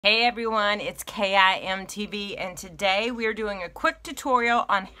Hey everyone, it's KIMTV, and today we are doing a quick tutorial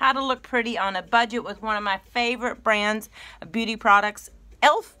on how to look pretty on a budget with one of my favorite brands of beauty products,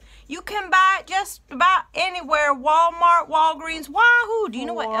 e.l.f. You can buy it just about anywhere, Walmart, Walgreens, Wahoo. Do you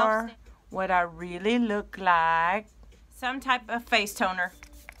know what e.l.f. stands for? What I really look like. Some type of face toner.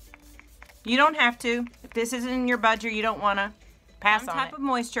 You don't have to. If this isn't in your budget, you don't want to pass on it. Some type of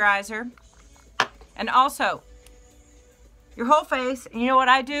moisturizer. And also, your whole face. And you know what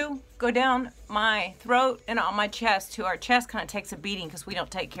I do? Go down my throat and on my chest too. Our chest kind of takes a beating because we don't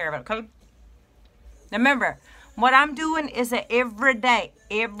take care of it, okay? Now remember, what I'm doing is an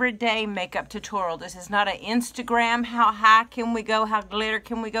everyday makeup tutorial. This is not an Instagram, how high can we go, how glitter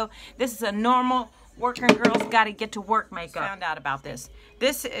can we go. This is a normal working girl's got to get to work makeup. Found out about this.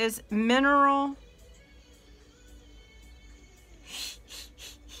 This is mineral.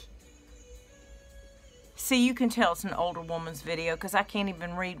 See, you can tell it's an older woman's video because I can't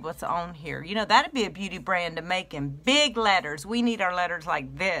even read what's on here. You know, that'd be a beauty brand to make in big letters. We need our letters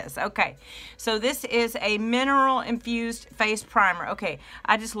like this. Okay, so this is a mineral infused face primer. Okay,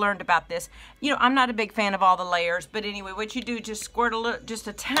 I just learned about this. You know, I'm not a big fan of all the layers, but anyway, what you do, just squirt a little, just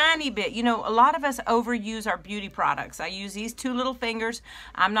a tiny bit. You know, a lot of us overuse our beauty products. I use these two little fingers.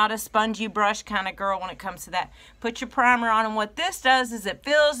 I'm not a spongy brush kind of girl when it comes to that. Put your primer on, and what this does is it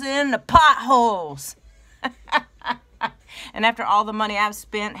fills in the potholes. And after all the money I've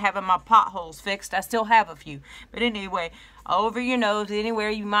spent having my potholes fixed, I still have a few. But anyway, over your nose, anywhere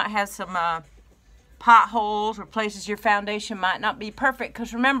you might have some potholes or places your foundation might not be perfect.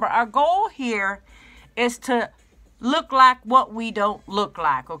 Because remember, our goal here is to look like what we don't look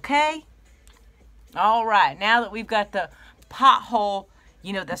like, okay? All right, now that we've got the pothole,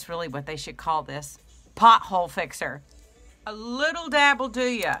 you know, that's really what they should call this, pothole fixer. A little dab will do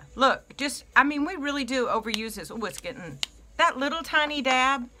ya. Look, just, I mean, we really do overuse this. Oh, it's getting, that little tiny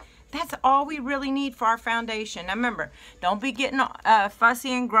dab, that's all we really need for our foundation. Now remember, don't be getting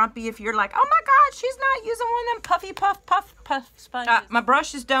fussy and grumpy if you're like, oh my God, she's not using one of them puffy puff sponges. My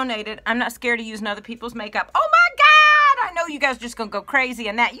brush is donated. I'm not scared of using other people's makeup. Oh my God! I know you guys are just gonna go crazy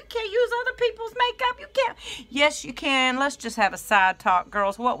and that. You can't use other people's makeup. You can't. Yes, you can. Let's just have a side talk,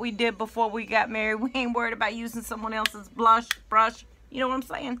 girls. What we did before we got married, we ain't worried about using someone else's brush. You know what I'm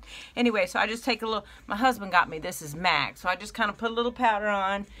saying? Anyway, so I just take a little, my husband got me, this is MAC. So I just kind of put a little powder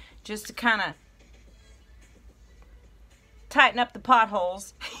on just to kind of tighten up the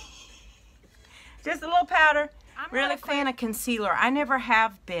potholes. Just a little powder. I'm really a fan of concealer. I never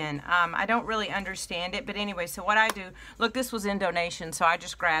have been. I don't really understand it. But anyway, so what I do, look, this was in donation, so I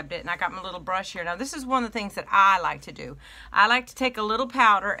just grabbed it, and I got my little brush here. Now, this is one of the things that I like to do. I like to take a little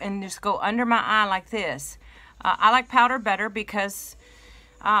powder and just go under my eye like this. I like powder better because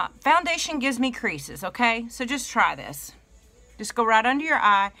foundation gives me creases, okay? So just try this. Just go right under your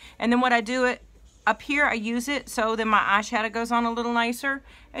eye, and then what I do, up here, I use it so then my eyeshadow goes on a little nicer,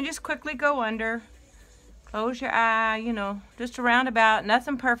 and just quickly go under. Close your eye, you know, just a roundabout.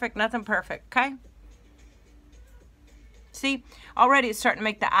 Nothing perfect, okay? See, already it's starting to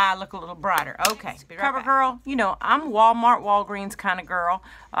make the eye look a little brighter. Okay, Cover Girl, you know, I'm Walmart, Walgreens kind of girl.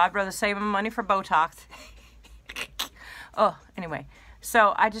 I'd rather save my money for Botox. Oh, anyway,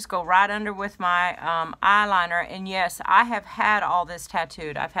 so I just go right under with my eyeliner. And yes, I have had all this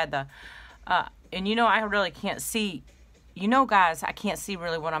tattooed. I've had the, and you know, I really can't see. You know, guys, I can't see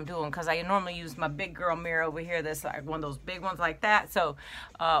really what I'm doing because I normally use my big girl mirror over here. That's like one of those big ones like that. So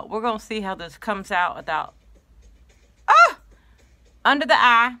we're going to see how this comes out without, under the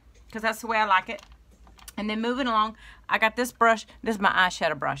eye, because that's the way I like it. And then moving along, I got this brush. This is my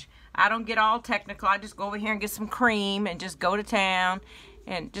eyeshadow brush. I don't get all technical. I just go over here and get some cream and just go to town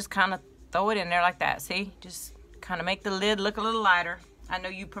and just kind of throw it in there like that. See? Just kind of make the lid look a little lighter. I know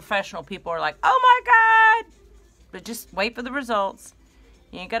you professional people are like, oh my God! But just wait for the results.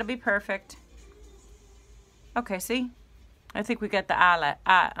 You ain't got to be perfect. Okay, see? I think we got the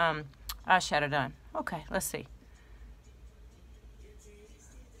eyeshadow done. Okay, let's see.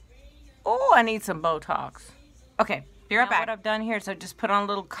 Oh, I need some Botox. Okay, be right back. What I've done here is I just put on a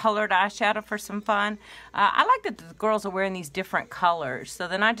little colored eyeshadow for some fun. I like that the girls are wearing these different colors. So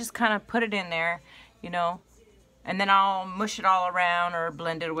then I just kind of put it in there, you know, and then I'll mush it all around or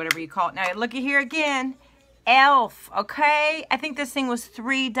blend it or whatever you call it. Now, looky here again. e.l.f. Okay, I think this thing was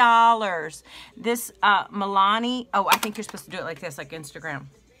 $3. This Milani. Oh, I think you're supposed to do it like this, like Instagram.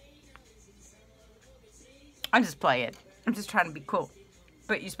 I just play it. I'm just trying to be cool.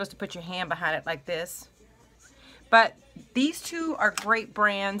 But you're supposed to put your hand behind it like this. But these two are great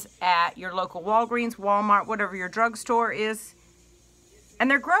brands at your local Walgreens, Walmart, whatever your drugstore is, and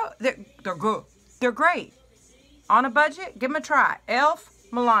they're good. They're great. On a budget, give them a try. e.l.f.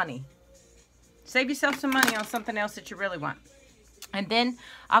 Milani. Save yourself some money on something else that you really want. And then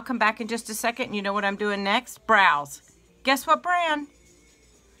I'll come back in just a second. You know what I'm doing next? Brows. Guess what brand?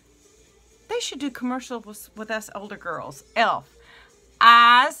 They should do commercials with us older girls. e.l.f.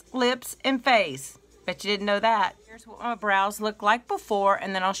 Eyes, lips, and face. Bet you didn't know that. Here's what my brows look like before,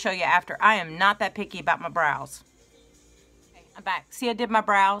 and then I'll show you after. I am not that picky about my brows. Okay, I'm back. See, I did my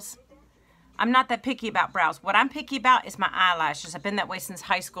brows. I'm not that picky about brows. What I'm picky about is my eyelashes. I've been that way since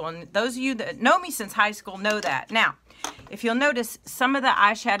high school, and those of you that know me since high school know that. Now, if you'll notice, some of the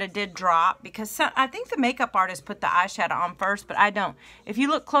eyeshadow did drop because I think the makeup artist put the eyeshadow on first, but I don't. If you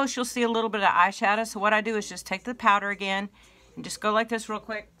look close, you'll see a little bit of eyeshadow. So what I do is just take the powder again and just go like this real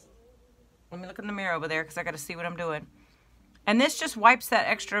quick. Let me look in the mirror over there because I got to see what I'm doing. And this just wipes that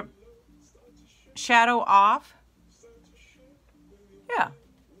extra shadow off. Yeah.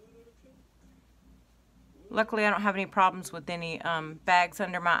 Luckily, I don't have any problems with any bags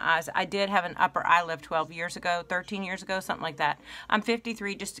under my eyes. I did have an upper eye lift 12 years ago, 13 years ago, something like that. I'm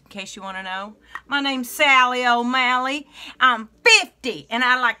 53, just in case you want to know. My name's Sally O'Malley. I'm 50, and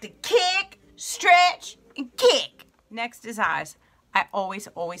I like to kick, stretch, and kick. Next is eyes. I always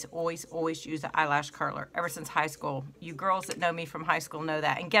use the eyelash curler ever since high school. You girls that know me from high school know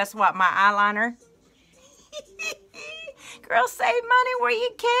that. And guess what? My eyeliner... Girls, save money where you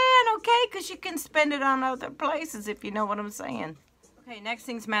can, okay? Because you can spend it on other places, if you know what I'm saying. Okay, next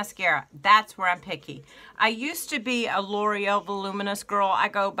thing's mascara. That's where I'm picky. I used to be a L'Oreal Voluminous girl. I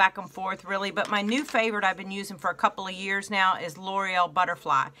go back and forth, really. But my new favorite I've been using for a couple of years now is L'Oreal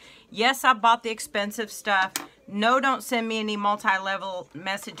Butterfly. Yes, I bought the expensive stuff. No, don't send me any multi-level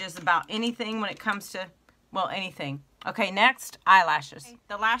messages about anything when it comes to, well, anything. Okay, next, eyelashes. Okay,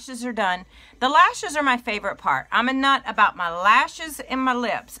 the lashes are done. The lashes are my favorite part. I'm a nut about my lashes and my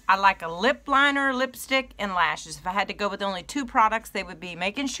lips. I like a lip liner, lipstick, and lashes. If I had to go with only 2 products, they would be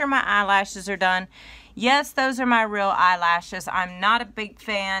making sure my eyelashes are done. Yes, those are my real eyelashes. I'm not a big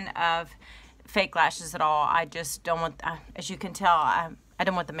fan of fake lashes at all. I just don't want, as you can tell, I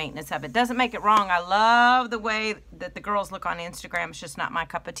don't want the maintenance of it. Doesn't make it wrong. I love the way that the girls look on Instagram. It's just not my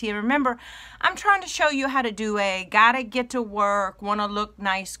cup of tea. And remember, I'm trying to show you how to do a gotta get to work, want to look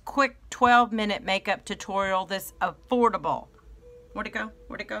nice, quick 12-minute makeup tutorial that's affordable. Where'd it go?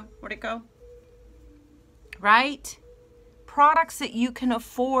 Where'd it go? Where'd it go? Right? Products that you can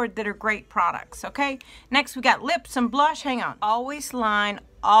afford that are great products, okay? Next, we got lips and blush. Hang on. Always line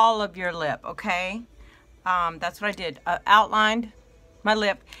all of your lip, okay? That's what I did. Outlined my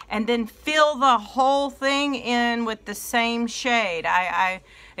lip, and then fill the whole thing in with the same shade.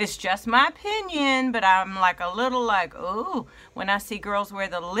 It's just my opinion, but I'm like a little like, ooh, when I see girls wear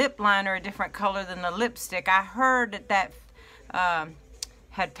the lip liner a different color than the lipstick. I heard that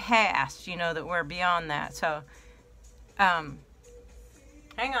had passed, you know, that we're beyond that. So, hang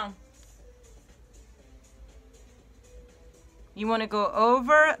on. You want to go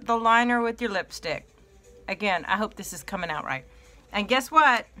over the liner with your lipstick. Again, I hope this is coming out right. And guess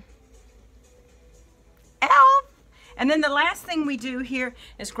what? e.l.f. And then the last thing we do here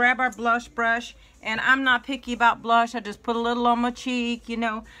is grab our blush brush. And I'm not picky about blush. I just put a little on my cheek, you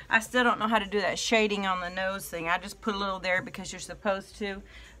know. I still don't know how to do that shading on the nose thing. I just put a little there because you're supposed to.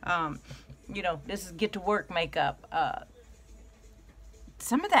 You know, this is get to work makeup.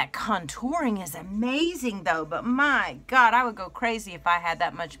 Some of that contouring is amazing though, but my God, I would go crazy if I had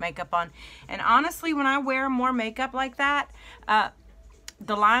that much makeup on. And honestly, when I wear more makeup like that,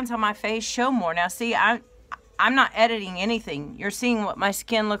 the lines on my face show more. Now see, I'm not editing anything. You're seeing what my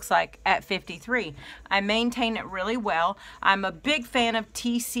skin looks like at 53. I maintain it really well. I'm a big fan of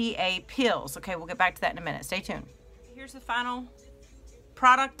TCA pills. Okay, we'll get back to that in a minute. Stay tuned. Here's the final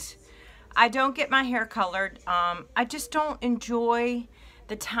product. I don't get my hair colored. I just don't enjoy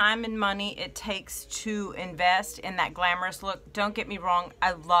the time and money it takes to invest in that glamorous look. Don't get me wrong,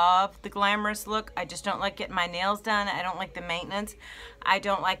 I love the glamorous look. I just don't like getting my nails done. I don't like the maintenance. I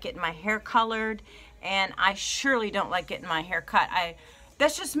don't like getting my hair colored, and I surely don't like getting my hair cut.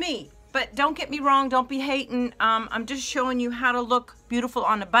 That's just me. But don't get me wrong, don't be hating. I'm just showing you how to look beautiful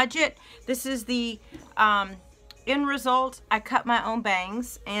on a budget. This is the end result. I cut my own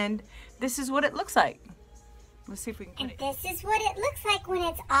bangs, and this is what it looks like. Let's see if we can put it. And this is what it looks like when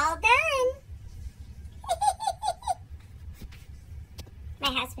it's all done. My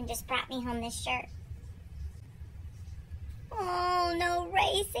husband just brought me home this shirt. Oh, no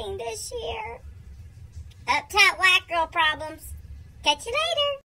racing this year. Uptight white girl problems. Catch you later.